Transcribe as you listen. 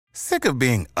Sick of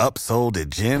being upsold at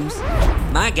gyms?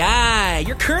 My guy,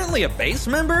 you're currently a base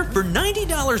member? For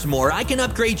 $90 more, I can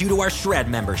upgrade you to our Shred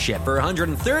membership. For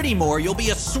 $130 more, you'll be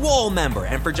a Swole member.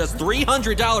 And for just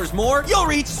 $300 more, you'll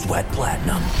reach Sweat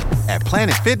Platinum. At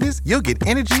Planet Fitness, you'll get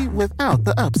energy without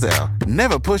the upsell.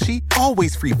 Never pushy,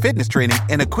 always free fitness training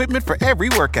and equipment for every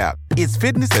workout. It's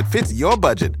fitness that fits your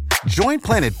budget. Join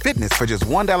Planet Fitness for just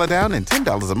 $1 down and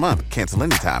 $10 a month. Cancel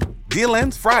anytime. Deal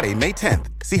ends Friday, May 10th.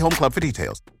 See Home Club for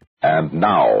details. And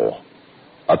now,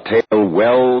 a tale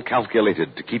well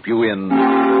calculated to keep you in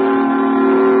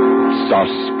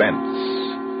suspense.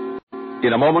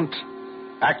 In a moment,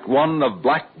 Act One of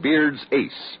Blackbeard's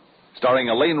Ace, starring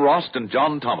Elaine Rost and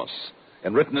John Thomas,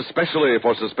 and written especially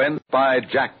for Suspense by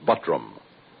Jack Buttram.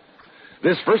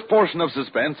 This first portion of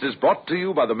Suspense is brought to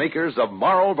you by the makers of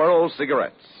Marlboro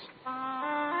cigarettes.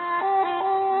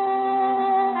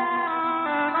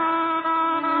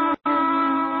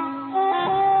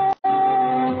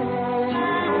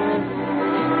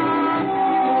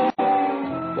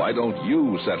 Why don't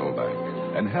you settle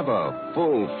back and have a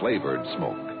full-flavored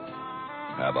smoke?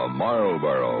 Have a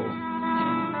Marlboro.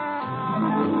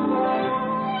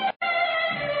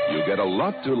 You get a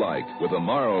lot to like with a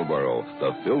Marlboro,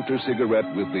 the filter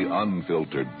cigarette with the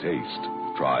unfiltered taste.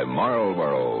 Try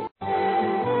Marlboro.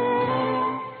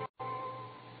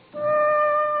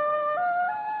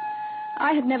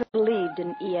 I had never believed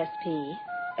in ESP,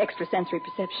 extrasensory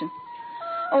perception.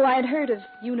 Oh, I had heard of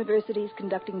universities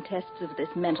conducting tests of this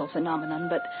mental phenomenon,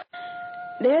 but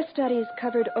their studies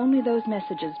covered only those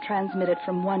messages transmitted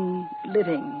from one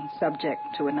living subject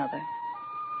to another.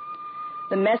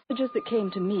 The messages that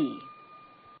came to me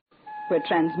were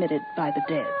transmitted by the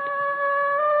dead.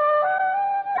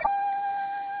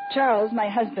 Charles, my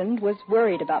husband, was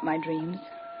worried about my dreams.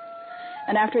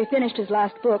 And after he finished his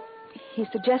last book, he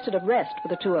suggested a rest for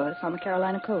the two of us on the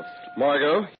Carolina coast.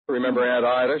 Margot, remember Aunt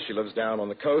Ida? She lives down on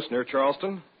the coast near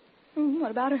Charleston.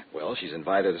 What about her? Well, she's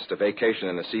invited us to vacation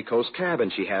in the seacoast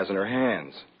cabin she has in her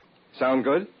hands. Sound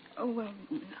good? Oh, well,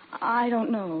 I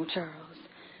don't know, Charles.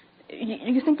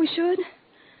 You think we should?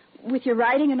 With your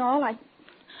writing and all,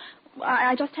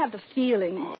 I just have the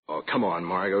feeling. Oh, come on,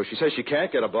 Margot. She says she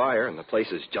can't get a buyer, and the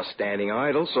place is just standing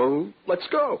idle, so let's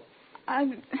go.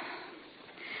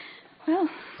 Well,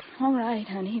 all right,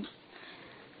 honey.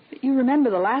 But you remember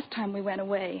the last time we went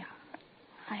away.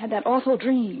 I had that awful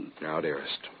dream. Now,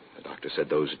 dearest, the doctor said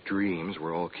those dreams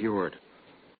were all cured.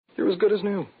 You're as good as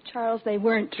new. Charles, they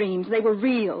weren't dreams. They were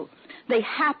real. They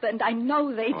happened. I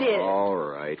know they did. All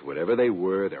right. Whatever they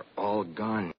were, they're all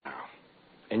gone now.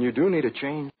 And you do need a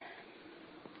change.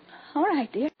 All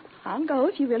right, dear. I'll go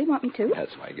if you really want me to.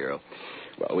 That's my girl.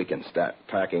 Well, we can start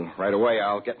packing right away.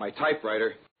 I'll get my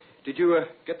typewriter. Did you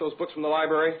get those books from the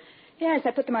library? Yes,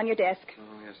 I put them on your desk.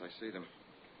 Oh, yes, I see them.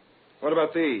 What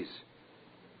about these?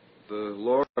 The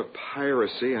Lore of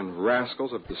Piracy and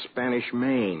Rascals of the Spanish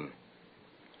Main.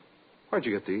 Where'd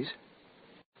you get these?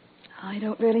 I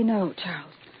don't really know,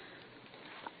 Charles.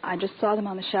 I just saw them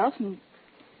on the shelf and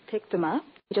picked them up.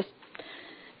 They just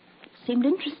seemed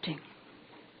interesting.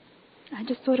 I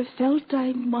just sort of felt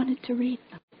I wanted to read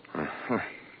them. Uh-huh.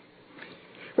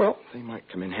 Well, they might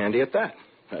come in handy at that.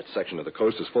 That section of the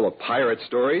coast is full of pirate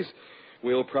stories.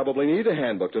 We'll probably need a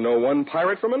handbook to know one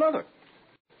pirate from another.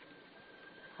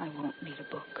 I won't need a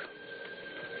book.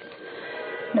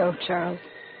 No, Charles.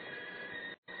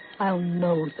 I'll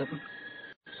know them.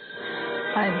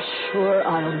 I'm sure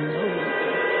I'll know them.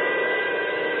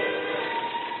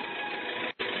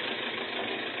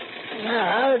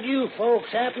 Now, how'd you folks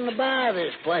happen to buy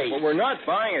this place? Well, we're not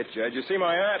buying it, Judge. You see,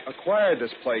 my aunt acquired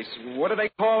this place. What do they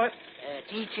call it?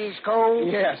 Teach's Cove?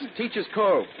 Yes, Teach's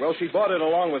Cove. Well, she bought it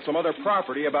along with some other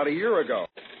property about a year ago.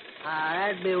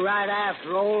 That'd be right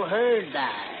after old Hurd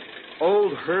died.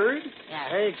 Old Hurd? Yeah,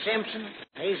 Hurd Simpson.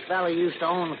 His fella used to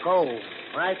own the cove.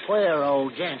 Right queer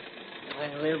old gent.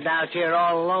 When he lived out here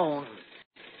all alone.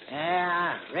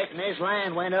 Yeah, I reckon this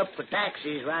land went up for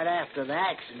taxes right after the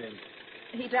accident.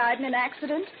 He died in an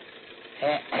accident?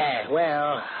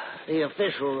 Well, the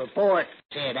official report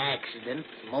said accident.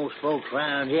 Most folks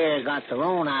around here got their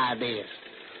own ideas.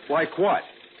 Like what?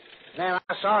 Well,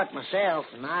 I saw it myself,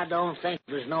 and I don't think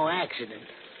it was no accident.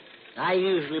 I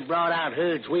usually brought out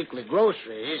Hurd's weekly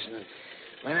groceries, and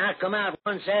when I come out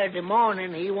one Saturday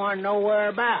morning, he wasn't nowhere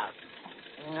about.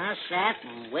 And I sat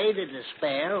and waited a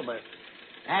spell, but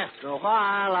after a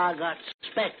while I got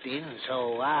suspecting,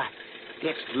 so I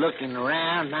gets to looking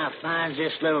around, and I finds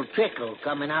this little trickle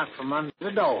coming out from under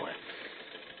the door.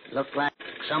 Looked like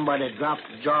somebody dropped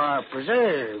a jar of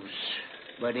preserves,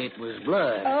 but it was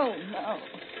blood. Oh, no.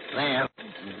 Well,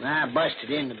 I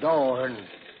busted in the door, and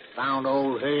Found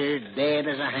old Herd dead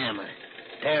as a hammer.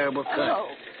 Terrible cut.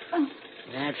 Oh.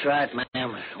 That's right,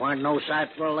 ma'am. Wasn't no sight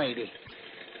for a lady.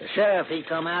 The sheriff, he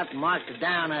come out and marked it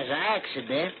down as an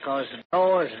accident because the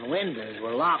doors and windows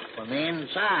were locked from the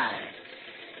inside.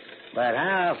 But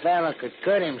how a fella could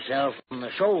cut himself from the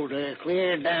shoulder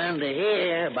clear down to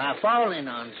here by falling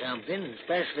on something,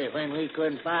 especially when we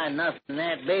couldn't find nothing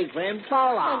that big for him to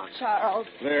fall on. Oh, Charles.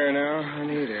 There now,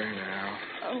 honey, there now.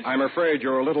 Oh. I'm afraid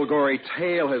your little gory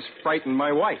tale has frightened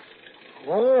my wife.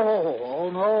 Oh,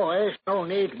 no, there's no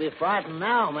need to be frightened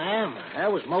now, ma'am.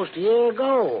 That was most a year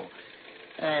ago.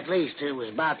 At least it was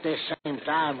about this same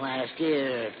time last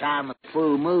year, time of the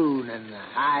full moon and the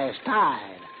highest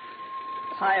tide.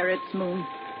 Pirate's Moon.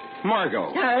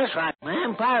 Margot. Yeah, that's right,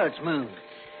 ma'am. Pirate's Moon.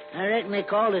 I reckon they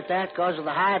called it that because of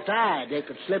the high tide. They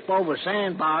could slip over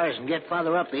sandbars and get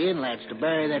farther up the inlets to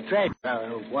bury their treasure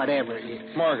or whatever it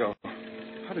is. Margot,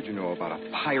 how did you know about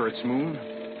a pirate's moon?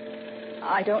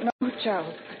 I don't know,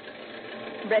 Charles.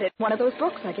 Read it in one of those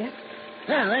books, I guess.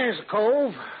 Well, there's the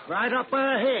cove, right up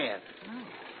ahead.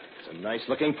 It's a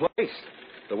nice-looking place.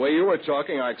 The way you were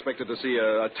talking, I expected to see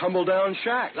a tumble-down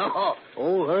shack. Oh,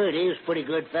 old Herd, he was a pretty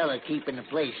good fella keeping the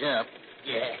place up.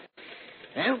 Yeah.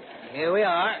 Well, here we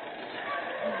are.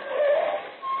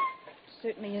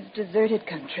 Certainly is deserted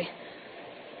country.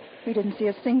 We didn't see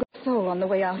a single soul on the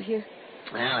way out here.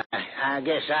 Well, I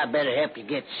guess I better help you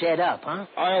get set up, huh?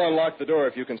 I'll unlock the door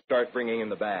if you can start bringing in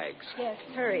the bags. Yes,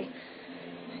 hurry.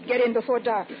 Get in before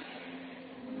dark.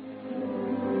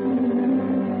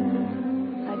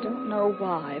 I don't know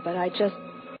why, but I just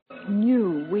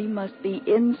knew we must be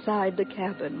inside the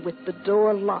cabin with the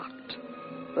door locked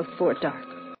before dark.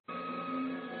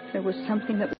 There was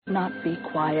something that would not be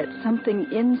quiet, something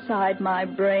inside my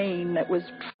brain that was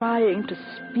trying to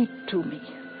speak to me.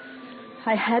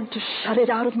 I had to shut it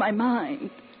out of my mind.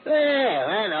 Well,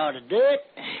 that ought to do it.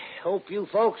 Hope you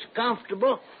folks are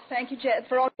comfortable. Thank you, Jed,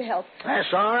 for all your help. That's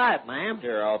all right, ma'am.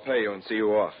 Here, I'll pay you and see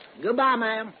you off. Goodbye,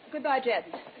 ma'am. Goodbye, Jed.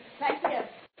 Thanks again.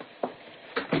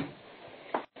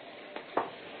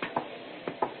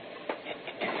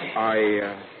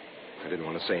 I didn't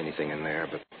want to say anything in there,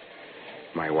 but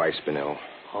my wife's been ill.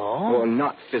 Oh? Well,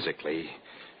 not physically,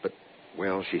 but,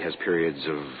 well, she has periods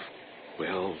of,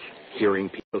 well, hearing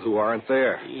people who aren't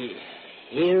there.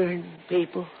 Hearing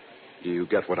people? Do you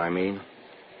get what I mean?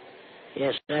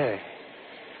 Yes, sir.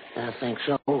 I think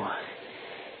so.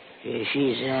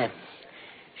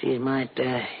 She's might,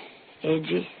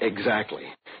 edgy. Exactly.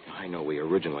 I know we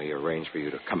originally arranged for you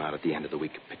to come out at the end of the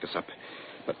week and pick us up,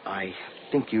 but I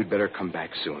think you'd better come back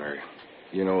sooner.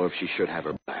 You know, if she should have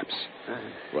her lapse.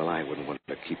 Well, I wouldn't want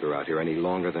to keep her out here any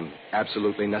longer than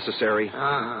absolutely necessary.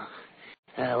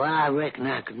 Well, I reckon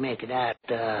I could make it out,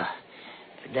 the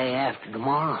day after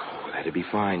tomorrow. Oh, that'd be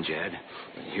fine, Jed.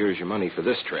 Here's your money for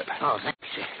this trip. Oh, thanks,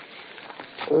 sir.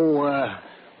 Oh,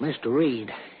 Mr.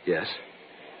 Reed. Yes?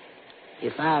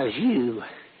 If I was you,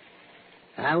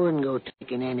 I wouldn't go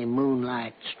taking any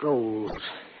moonlight strolls.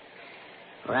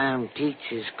 Around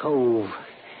Teach's Cove,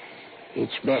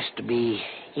 it's best to be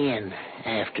in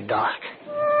after dark.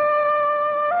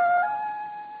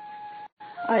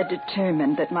 I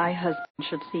determined that my husband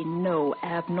should see no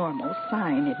abnormal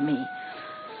sign in me.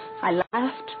 I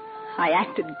laughed. I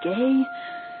acted gay.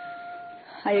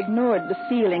 I ignored the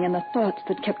feeling and the thoughts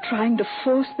that kept trying to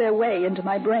force their way into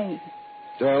my brain.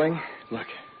 Darling, look.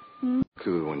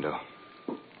 Through the window.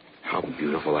 How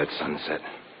beautiful that sunset.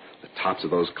 The tops of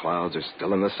those clouds are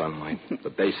still in the sunlight, the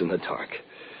base in the dark.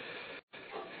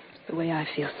 It's the way I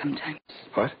feel sometimes.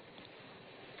 What?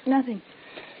 Nothing.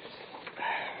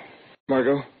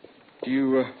 Margot, do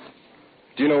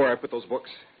you know where I put those books?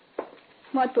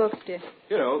 What books, dear?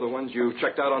 You know, the ones you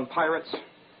checked out on pirates.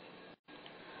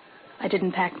 I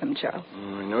didn't pack them, Charles.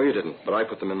 I know you didn't, but I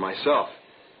put them in myself.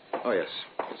 Oh, yes.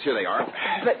 Here they are.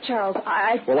 But, Charles,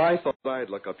 Well, I thought I'd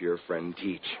look up your friend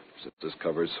Teach, since this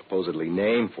cover's supposedly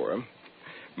named for him.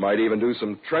 Might even do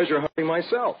some treasure hunting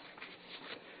myself.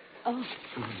 Oh.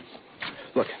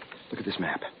 Look at this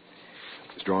map.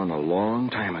 It was drawn a long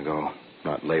time ago.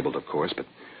 Not labeled, of course, but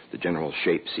the general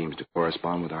shape seems to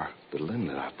correspond with our little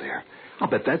inlet out there. I'll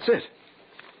bet that's it.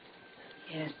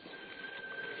 Yes.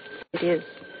 It is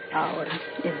our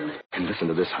inlet. And listen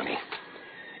to this, honey.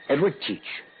 Edward Teach,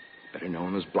 better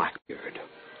known as Blackbeard,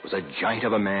 was a giant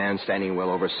of a man standing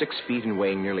well over 6 feet and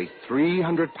weighing nearly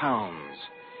 300 pounds.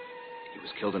 He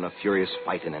was killed in a furious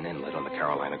fight in an inlet on the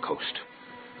Carolina coast.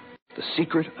 The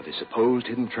secret of his supposed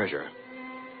hidden treasure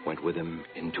went with him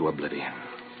into oblivion.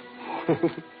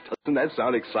 Doesn't that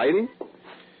sound exciting?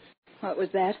 What was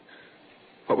that?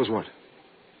 What was what?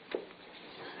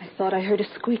 I thought I heard a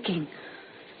squeaking.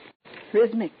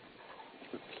 Rhythmic.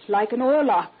 like an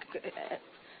oarlock,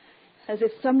 as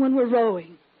if someone were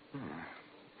rowing.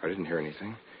 I didn't hear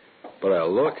anything, but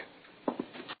I'll look.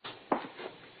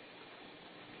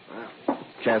 Well,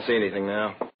 can't see anything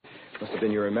now. Must have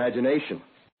been your imagination.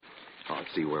 Oh,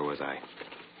 let's see, where was I?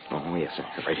 Oh, yes,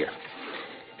 right here.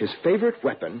 His favorite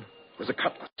weapon was a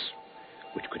cutlass,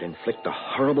 which could inflict a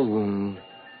horrible wound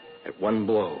at one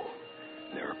blow.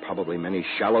 There are probably many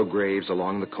shallow graves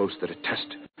along the coast that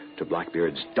attest to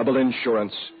Blackbeard's double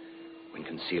insurance when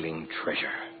concealing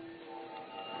treasure.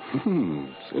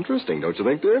 It's interesting, don't you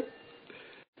think, dear?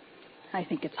 I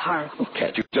think it's horrible.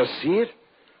 Can't you just see it?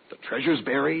 The treasure's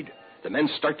buried. The men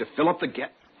start to fill up the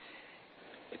gap.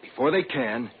 But before they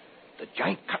can, the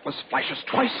giant cutlass flashes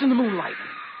twice in the moonlight.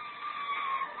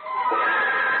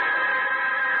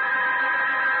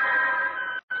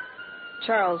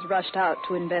 Charles rushed out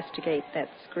to investigate that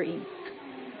scream.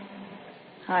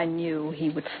 I knew he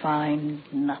would find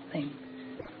nothing.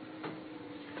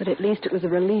 But at least it was a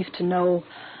relief to know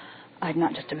I'd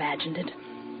not just imagined it.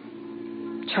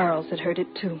 Charles had heard it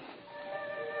too.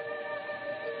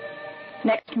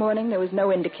 Next morning, there was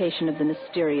no indication of the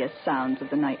mysterious sounds of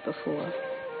the night before.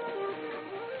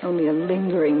 Only a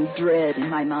lingering dread in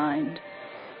my mind,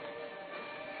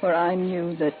 for I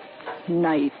knew that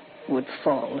night would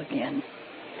fall again.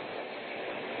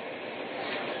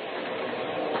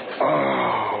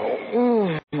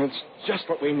 Oh, it's just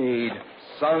what we need.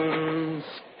 Sun,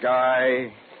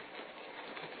 sky.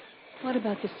 What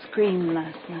about the scream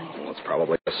last night? Well, it's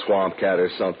probably a swamp cat or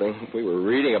something. We were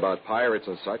reading about pirates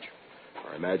and such.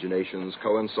 Our imaginations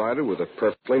coincided with a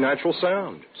perfectly natural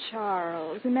sound.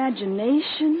 Charles,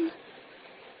 imagination?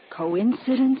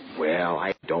 Coincidence? Well,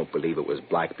 I don't believe it was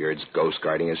Blackbeard's ghost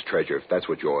guarding his treasure, if that's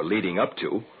what you're leading up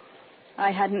to.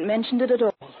 I hadn't mentioned it at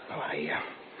all. I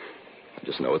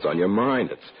just know it's on your mind.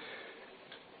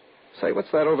 Say,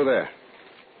 what's that over there?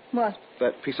 What?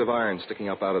 That piece of iron sticking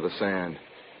up out of the sand.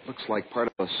 Looks like part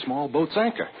of a small boat's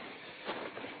anchor.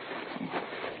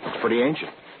 It's pretty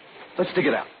ancient. Let's dig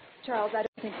it out. Charles, I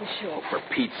don't think we should. Oh, for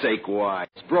Pete's sake, why?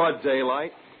 It's broad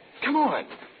daylight. Come on.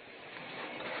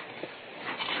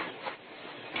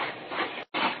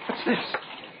 What's this?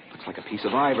 Looks like a piece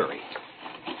of ivory.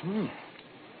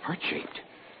 Heart-shaped.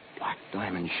 Black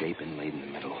diamond shape inlaid in the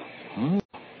middle.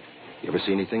 You ever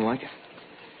see anything like it?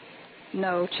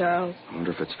 No, Charles. I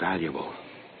wonder if it's valuable.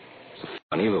 It's a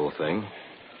funny little thing.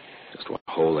 Just one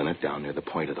hole in it down near the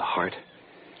point of the heart.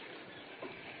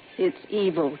 It's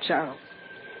evil, Charles.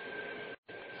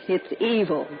 It's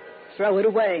evil. Throw it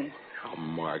away. Oh,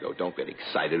 Margot, don't get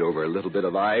excited over a little bit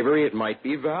of ivory. It might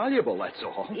be valuable, that's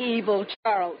all. Evil,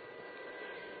 Charles.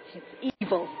 It's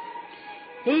evil.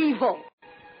 Evil.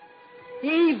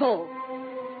 Evil.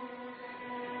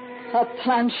 A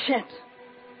planchette.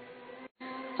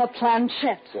 A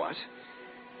planchette. What?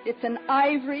 It's an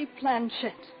ivory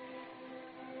planchette.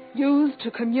 Used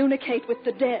to communicate with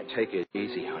the dead. Take it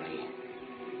easy, honey.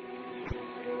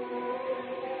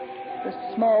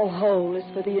 The small hole is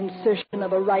for the insertion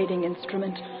of a writing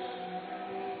instrument.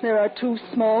 There are 2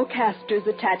 small casters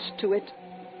attached to it.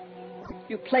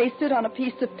 You place it on a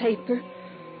piece of paper,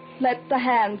 let the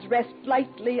hands rest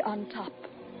lightly on top,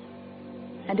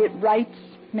 and it writes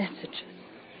messages.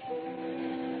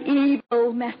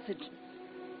 Evil messages.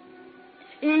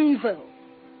 Evil.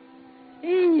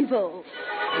 Evil.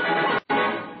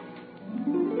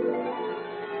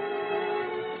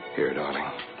 Here, darling.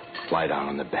 Lie down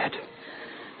on the bed.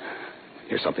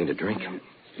 Here's something to drink.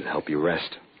 It'll help you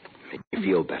rest. Make you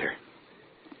feel better.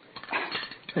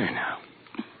 There now.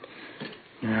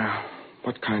 Now,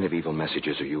 what kind of evil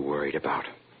messages are you worried about?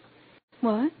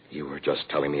 What? You were just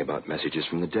telling me about messages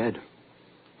from the dead.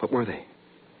 What were they?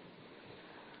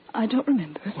 I don't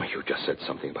remember. Well, you just said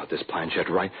something about this planchette,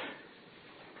 right?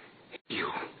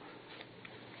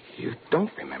 You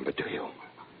don't remember, do you?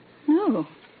 No.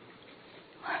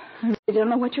 I really don't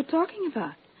know what you're talking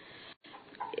about.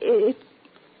 It's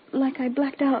like I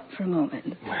blacked out for a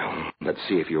moment. Well, let's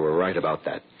see if you were right about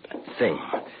that thing.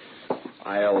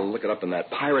 I'll look it up in that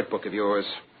pirate book of yours.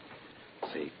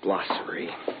 Let's see, glossary.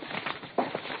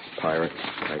 Pirate,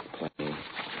 type plane.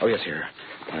 Oh, yes, here.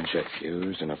 Planchette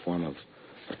used in a form of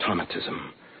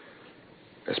automatism.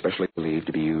 Especially believed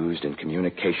to be used in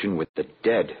communication with the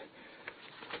dead.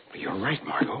 You're right,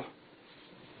 Margot.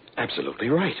 Absolutely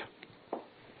right.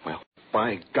 Well,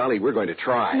 by golly, we're going to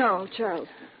try. No, Charles.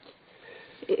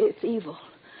 It's evil.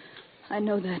 I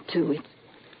know that, too.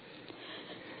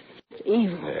 It's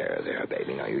evil. There,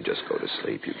 baby. Now you just go to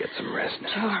sleep. You get some rest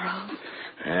now. Charles.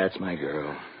 That's my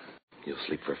girl. You'll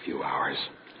sleep for a few hours.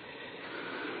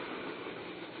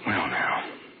 Well, now,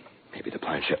 maybe the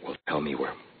planchette will tell me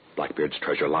where Blackbeard's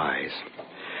treasure lies.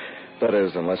 That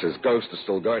is, unless his ghost is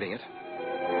still guarding it.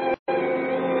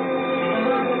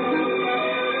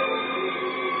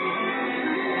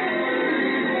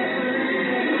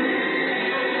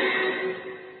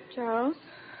 Charles?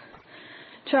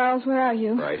 Charles, where are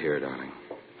you? Right here, darling.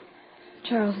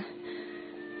 Charles,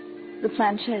 the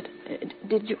planchette.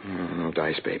 Did you... No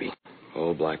dice, baby.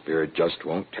 Old Blackbeard just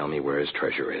won't tell me where his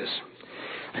treasure is.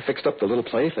 I fixed up the little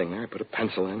plaything there, put a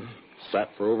pencil in, sat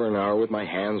for over an hour with my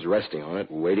hands resting on it,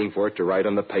 waiting for it to write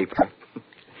on the paper.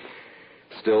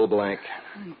 Still blank.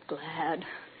 I'm glad.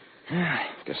 I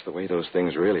guess the way those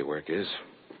things really work is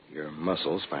your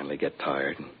muscles finally get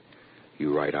tired, and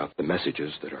you write out the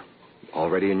messages that are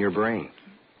already in your brain.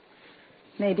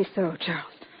 Maybe so,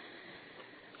 Charles.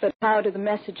 But how do the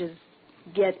messages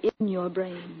get in your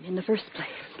brain in the first place?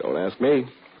 Don't ask me.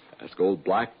 Ask old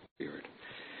Blackbeard.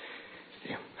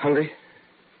 You hungry?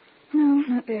 No,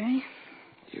 not very.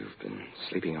 You've been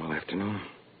sleeping all afternoon.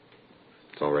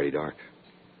 It's already dark.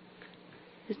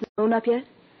 Is the moon up yet?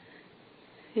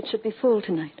 It should be full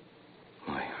tonight.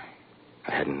 Why,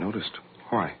 I hadn't noticed.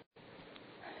 Why?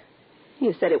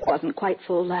 You said it wasn't quite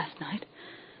full last night.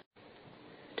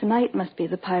 Tonight must be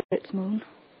the pirate's moon,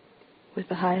 with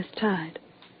the highest tide.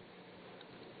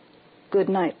 Good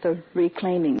night for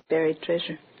reclaiming buried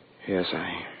treasure. Yes,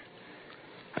 I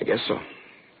guess so.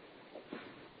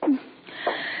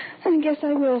 I guess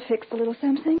I will fix a little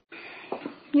something.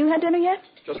 You had dinner yet?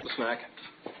 Just a snack.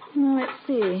 Oh, let's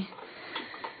see.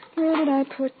 Where did I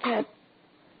put that?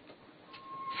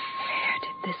 Where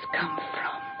did this come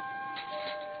from?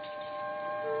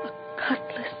 A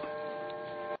cutlass.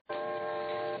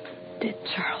 Did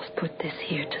Charles put this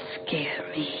here to scare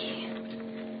me?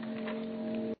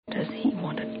 Does he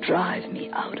want to drive me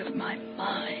out of my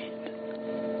mind?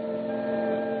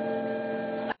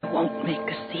 I won't make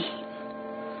a scene.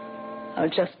 I'll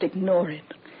just ignore it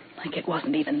like it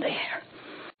wasn't even there.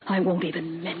 I won't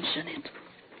even mention it.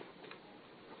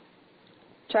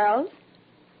 Charles?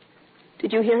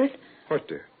 Did you hear it? What,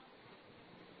 dear?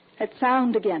 That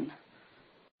sound again.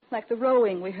 Like the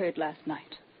rowing we heard last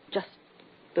night, just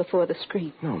before the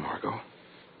scream. No, Margot.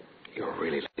 You're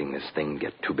really letting this thing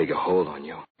get too big a hold on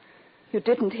you. You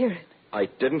didn't hear it? I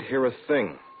didn't hear a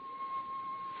thing.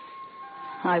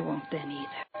 I won't then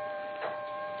either.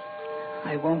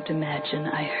 I won't imagine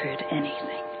I heard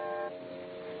anything.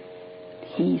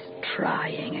 He's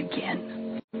trying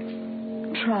again.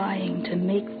 Trying to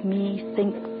make me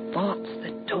think thoughts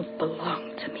that don't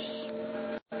belong to me.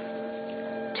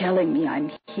 Telling me I'm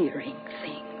hearing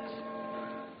things.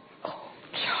 Oh,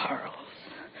 Charles.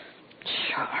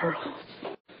 Charles.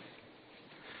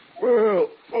 Well,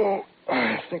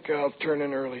 I think I'll turn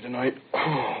in early tonight.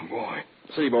 Oh, boy.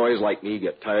 City boys like me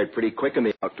get tired pretty quick in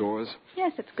the outdoors.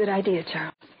 Yes, it's a good idea,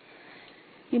 Charles.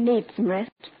 You need some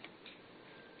rest.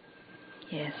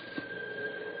 Yes.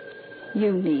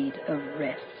 You need a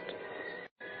rest.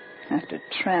 After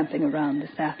tramping around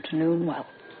this afternoon while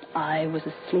I was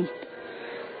asleep,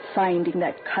 finding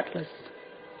that cutlass,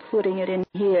 putting it in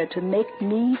here to make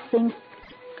me think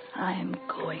I'm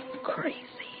going crazy.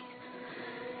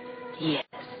 Yes.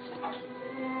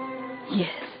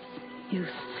 Yes, you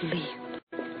sleep.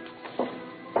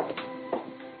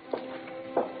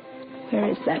 Where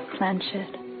is that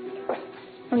planchette?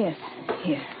 Oh, yes,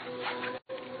 here.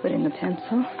 Put in the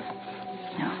pencil.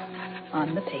 Now,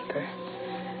 on the paper.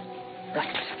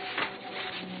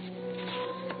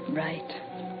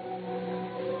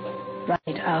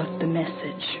 Write out the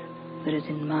message that is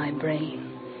in my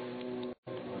brain.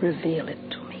 Reveal it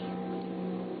to me.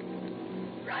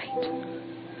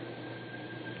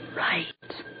 Right.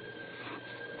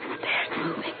 They're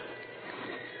moving.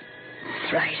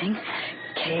 It's writing.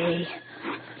 K-I-L.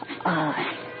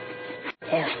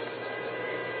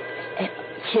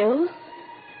 Kill?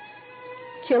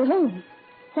 Kill whom?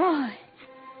 Why?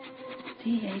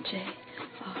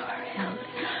 C-H-A-R-L.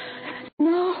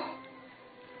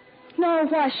 No,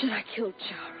 why should I kill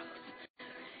Charles?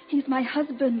 He's my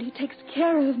husband. He takes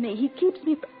care of me. He keeps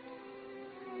me...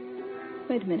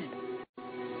 Wait a minute.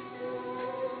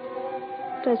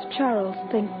 Does Charles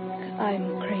think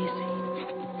I'm crazy?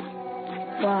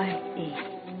 Y-E-S.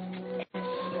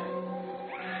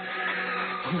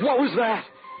 What was that?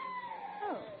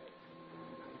 Oh.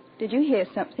 Did you hear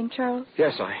something, Charles?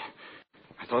 Yes, I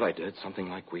thought I did. Something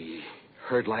like we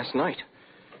heard last night.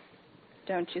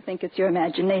 Don't you think it's your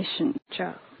imagination,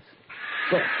 Charles?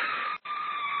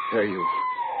 There you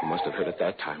must have heard it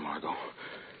that time, Margot.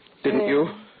 Didn't you?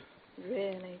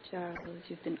 Really, Charles,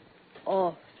 you've been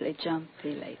awfully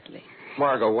jumpy lately.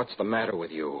 Margot, what's the matter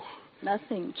with you?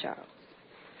 Nothing, Charles.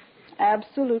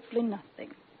 Absolutely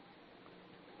nothing.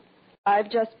 I've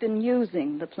just been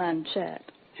using the planchette.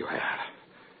 You have.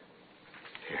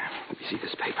 Here, let me see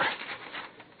this paper.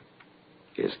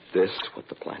 Is this what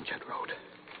the planchette wrote?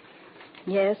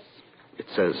 Yes. It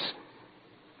says,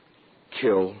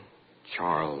 kill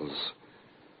Charles.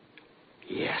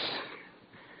 Yes.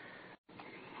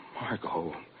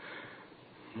 Margot,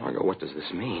 what does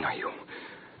this mean? Are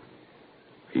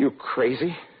you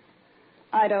crazy?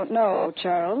 I don't know,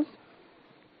 Charles.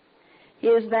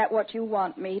 Is that what you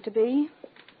want me to be?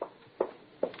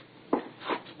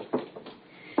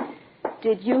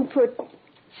 Did you put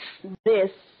this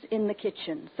in the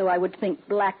kitchen so I would think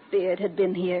Blackbeard had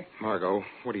been here? Margot,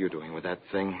 what are you doing with that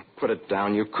thing? Put it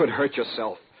down. You could hurt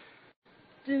yourself.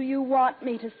 Do you want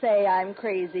me to say I'm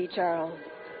crazy, Charles?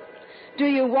 Do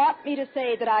you want me to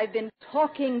say that I've been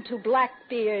talking to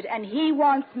Blackbeard and he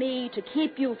wants me to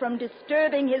keep you from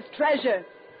disturbing his treasure?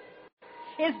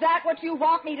 Is that what you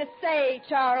want me to say,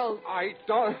 Charles? I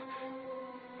don't...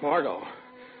 Margot,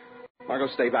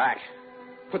 stay back.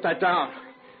 Put that down.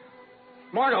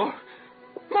 Margot!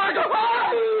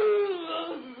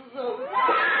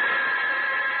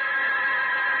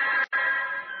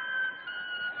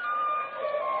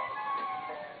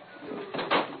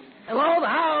 Hello, the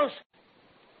house.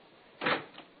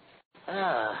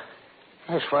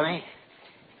 That's funny.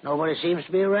 Nobody seems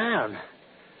to be around.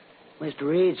 Mr.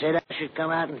 Reed said I should come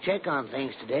out and check on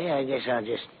things today. I guess I'll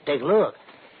just take a look.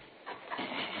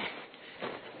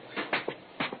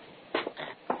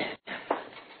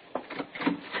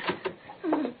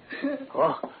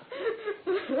 Oh,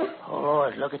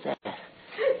 Lord, look at that.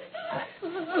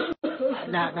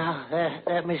 Now,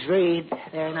 there, Miss Reed.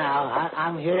 There now.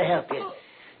 I'm here to help you.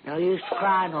 No use to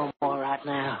cry no more right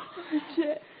now.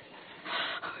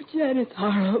 Jen, it's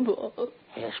horrible.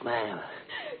 Yes, ma'am.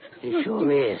 It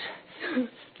sure is.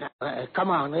 Now, come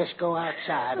on, let's go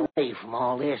outside away from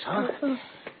all this, huh?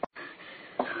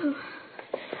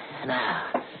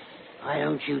 Now, why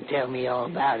don't you tell me all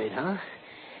about it, huh?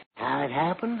 How it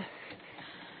happened?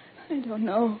 I don't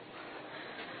know.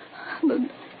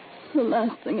 The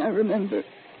last thing I remember,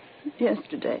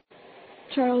 yesterday,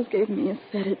 Charles gave me a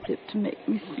sedative to make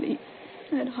me sleep.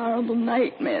 I had horrible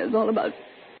nightmares all about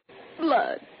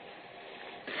blood.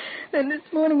 Then this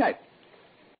morning I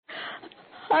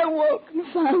woke and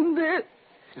found this.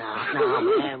 Now,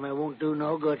 ma'am, it won't do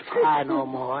no good to cry no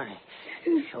more.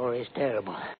 It sure is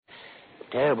terrible.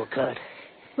 Terrible cut.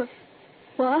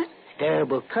 What?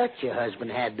 Terrible cut your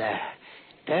husband had there.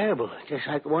 Terrible, just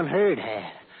like the one Hurd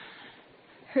had.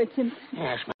 Hurts him?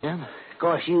 Yes, ma'am. Of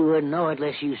course, you wouldn't know it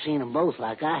unless you've seen them both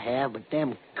like I have, but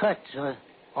them cuts are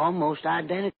almost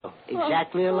identical.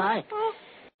 Exactly alike.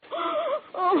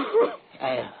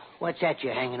 What's that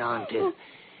you're hanging on to?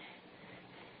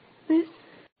 This?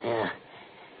 Yeah.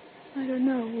 I don't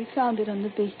know. We found it on the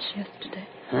beach yesterday.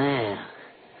 Yeah.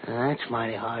 That's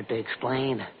mighty hard to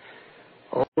explain.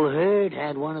 Old Hurd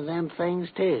had one of them things,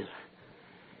 too.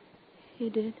 He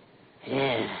did?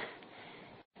 Yeah.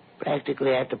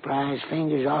 Practically had to pry his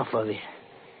fingers off of you.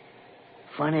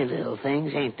 Funny little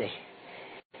things, ain't they?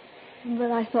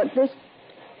 But I thought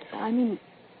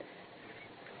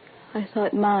I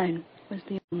thought mine was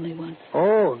the only one.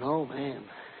 Oh, no, ma'am.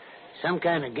 Some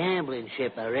kind of gambling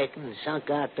ship, I reckon, sunk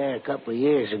out there a couple of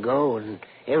years ago, and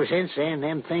ever since then,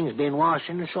 them things been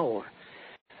washing ashore.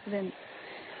 Then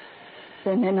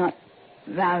they're not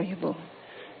valuable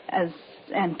as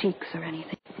antiques or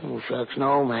anything. Oh, shucks,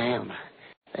 no, ma'am.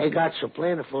 They got so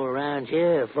plentiful around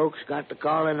here, folks got to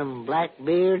calling them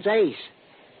Blackbeard's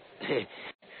Ace.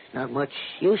 Not much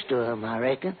use to them, I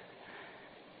reckon.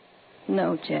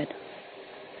 No, Jed.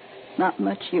 Not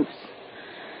much use.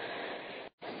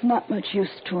 Not much use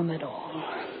to him at all.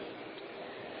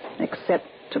 Except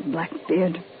to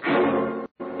Blackbeard.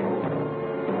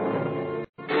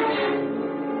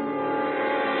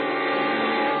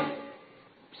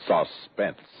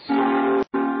 Suspense.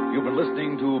 You've been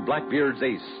listening to Blackbeard's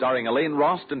Ace, starring Elaine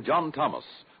Rost and John Thomas,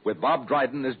 with Bob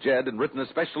Dryden as Jed and written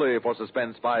especially for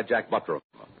Suspense by Jack Buttram.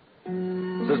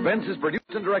 Suspense is produced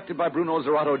and directed by Bruno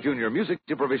Zerato Jr., music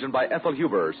supervision by Ethel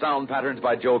Huber, sound patterns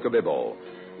by Joe Cabibbo.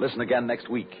 Listen again next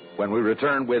week when we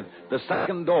return with The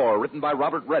Second Door, written by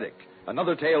Robert Reddick,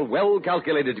 another tale well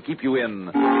calculated to keep you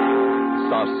in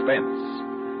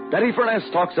suspense. Betty Furness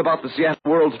talks about the Seattle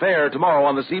World's Fair tomorrow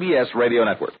on the CBS Radio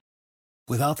Network.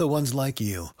 Without the ones like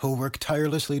you, who work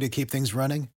tirelessly to keep things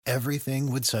running,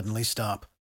 everything would suddenly stop.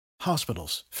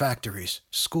 Hospitals, factories,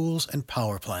 schools, and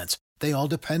power plants, they all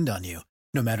depend on you.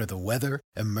 No matter the weather,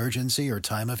 emergency, or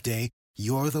time of day,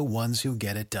 you're the ones who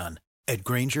get it done. At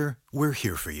Grainger, we're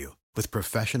here for you with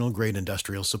professional-grade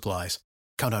industrial supplies.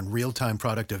 Count on real-time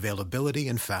product availability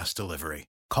and fast delivery.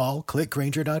 Call, click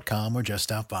Grainger.com, or just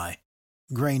stop by.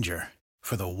 Grainger,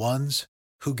 for the ones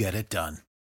who get it done.